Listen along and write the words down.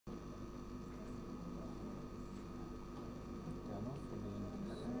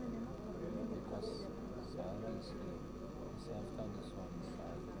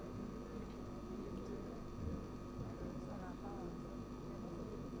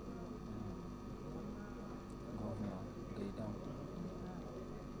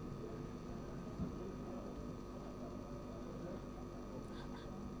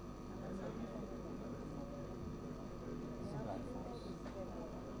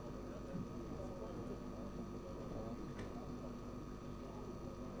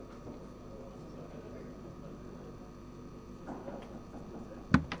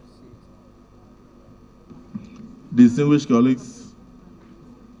Distinguished colleagues,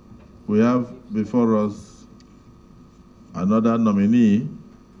 we have before us another nominee,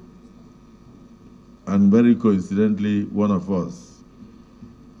 and very coincidentally, one of us,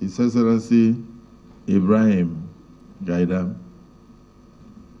 His Excellency Ibrahim Geidam.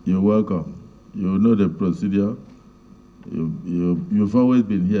 You're welcome. You know the procedure. You've always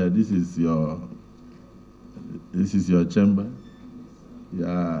been here. This is your chamber.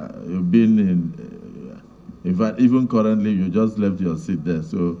 Yeah, you've been in fact, even currently, you just left your seat there.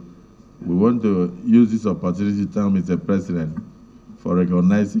 So we want to use this opportunity to thank Mr. President for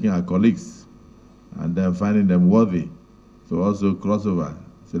recognizing our colleagues and then finding them worthy to also cross over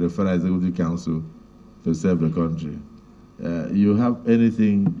to the Federal Executive Council to serve the country. You have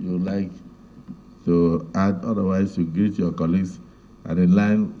anything you'd like to add? Otherwise, you greet your colleagues, and in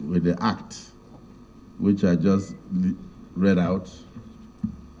line with the act, which I just read out,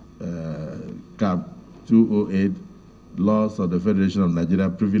 Cap 208, Laws of the Federation of Nigeria,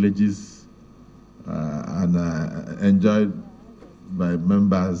 privileges and enjoyed by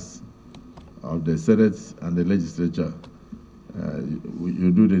members of the Senate and the legislature.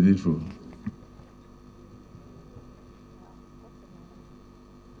 You do the needful.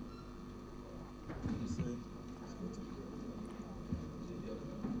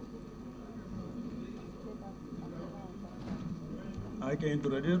 I can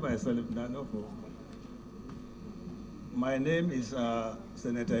introduce myself now. My name is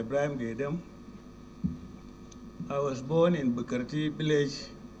Senator Ibrahim Geidam. I was born in Bukarti village,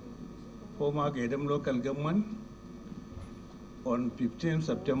 former Geidam local government, on 15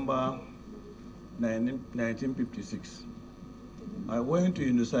 September 1956. I went to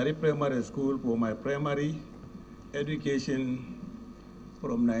Unusari Primary School for my primary education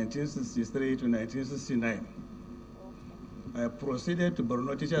from 1963 to 1969. I proceeded to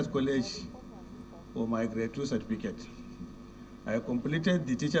Borno Teachers College for my grade 2 certificate. I completed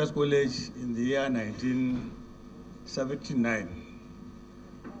the Teachers College in the year 1979.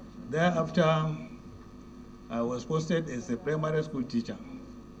 Thereafter, I was posted as a primary school teacher.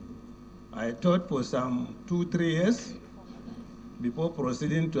 I taught for some 2-3 years before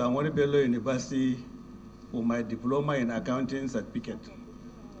proceeding to Ahmadu Bello University for my diploma in accounting certificate.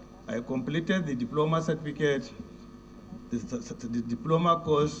 I completed the diploma certificate, the diploma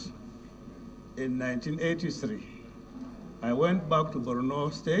course in 1983. I went back to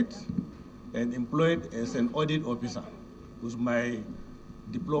Borno State and employed as an audit officer with my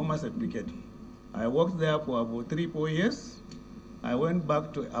diploma certificate. I worked there for about 3-4 years. I went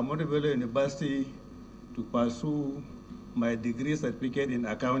back to Ahmadu Bello University to pursue my degree certificate in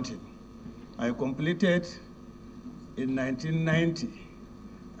accounting. I completed in 1990.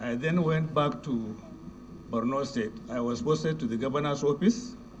 I then went back to Borno State. I was posted to the governor's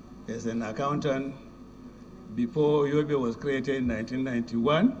office as an accountant before Yobe was created in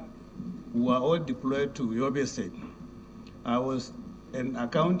 1991. We were all deployed to Yobe State. I was an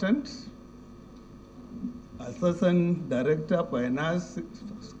accountant, assistant director finance,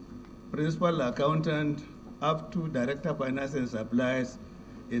 principal accountant, up to director finance and supplies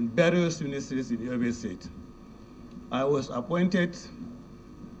in various ministries in Yobe State. I was appointed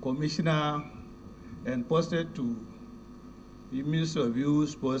commissioner and posted to the Ministry of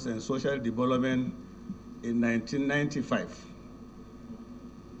Youth, Sports and Social Development in 1995.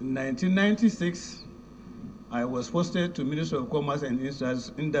 In 1996, I was posted to Ministry of Commerce and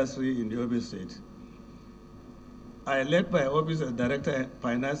Industry in Yobe State. I led my office as Director of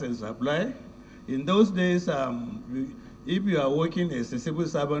Finance and Supply. In those days, if you are working as a civil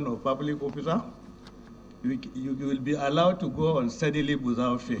servant or public officer, you will be allowed to go on study leave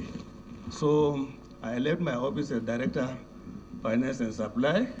without pay. So I left my office as Director of Finance and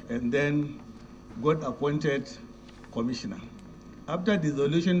Supply, and then got appointed Commissioner. After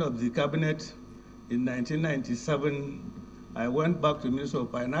dissolution of the cabinet in 1997, I went back to Ministry of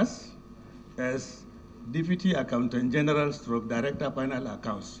Finance as Deputy Accountant General / Director of Final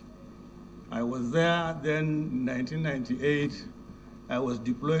Accounts. I was there then in 1998. I was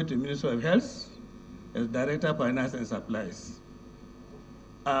deployed to Ministry of Health as Director of Finance and Supplies.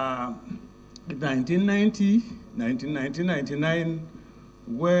 In 1999,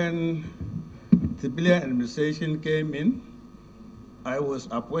 when the civilian administration came in, I was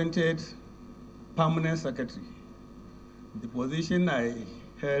appointed Permanent Secretary. The position I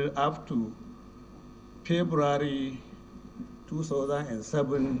held up to February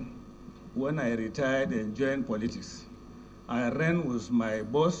 2007 when I retired and joined politics. I ran with my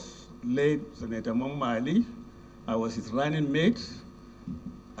boss, late Senator Mamali. I was his running mate.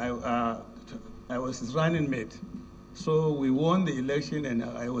 I was his running mate. So we won the election and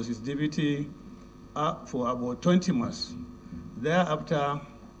I was his deputy for about 20 months. Thereafter,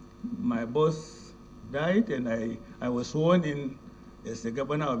 my boss died, and I was sworn in as the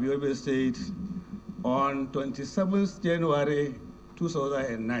governor of Yobe State on 27th January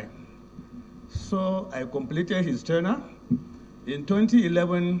 2009. So I completed his tenure. In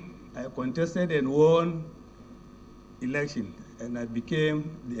 2011, I contested and won election, and I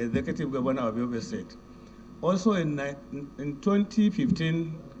became the executive governor of Yobe State. Also in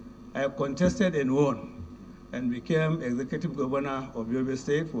 2015, I contested and won, and became executive governor of Yobe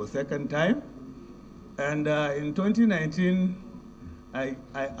State for a second time. And in 2019,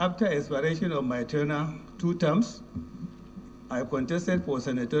 after expiration of my tenure, 2 terms, I contested for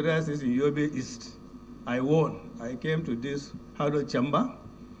senatorial seat in Yobe East. I won. I came to this Hado chamber,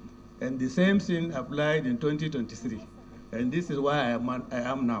 and the same thing applied in 2023. And this is why I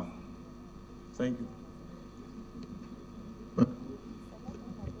am now. Thank you.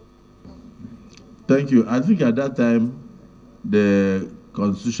 Thank you. I think at that time, the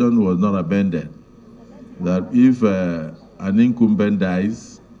constitution was not amended. That if an incumbent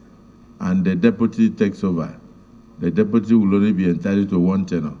dies and the deputy takes over, the deputy will only be entitled to 1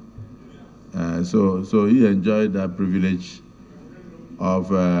 tenure. So he enjoyed that privilege of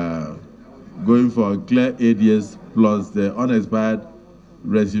going for a clear 8 years plus the unexpired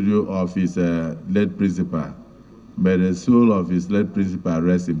residue of his late principal. May the soul of his late principal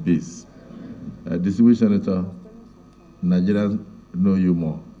rest in peace. Distinguished Senator, Nigerians know you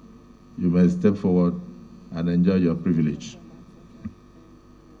more. You may step forward and enjoy your privilege.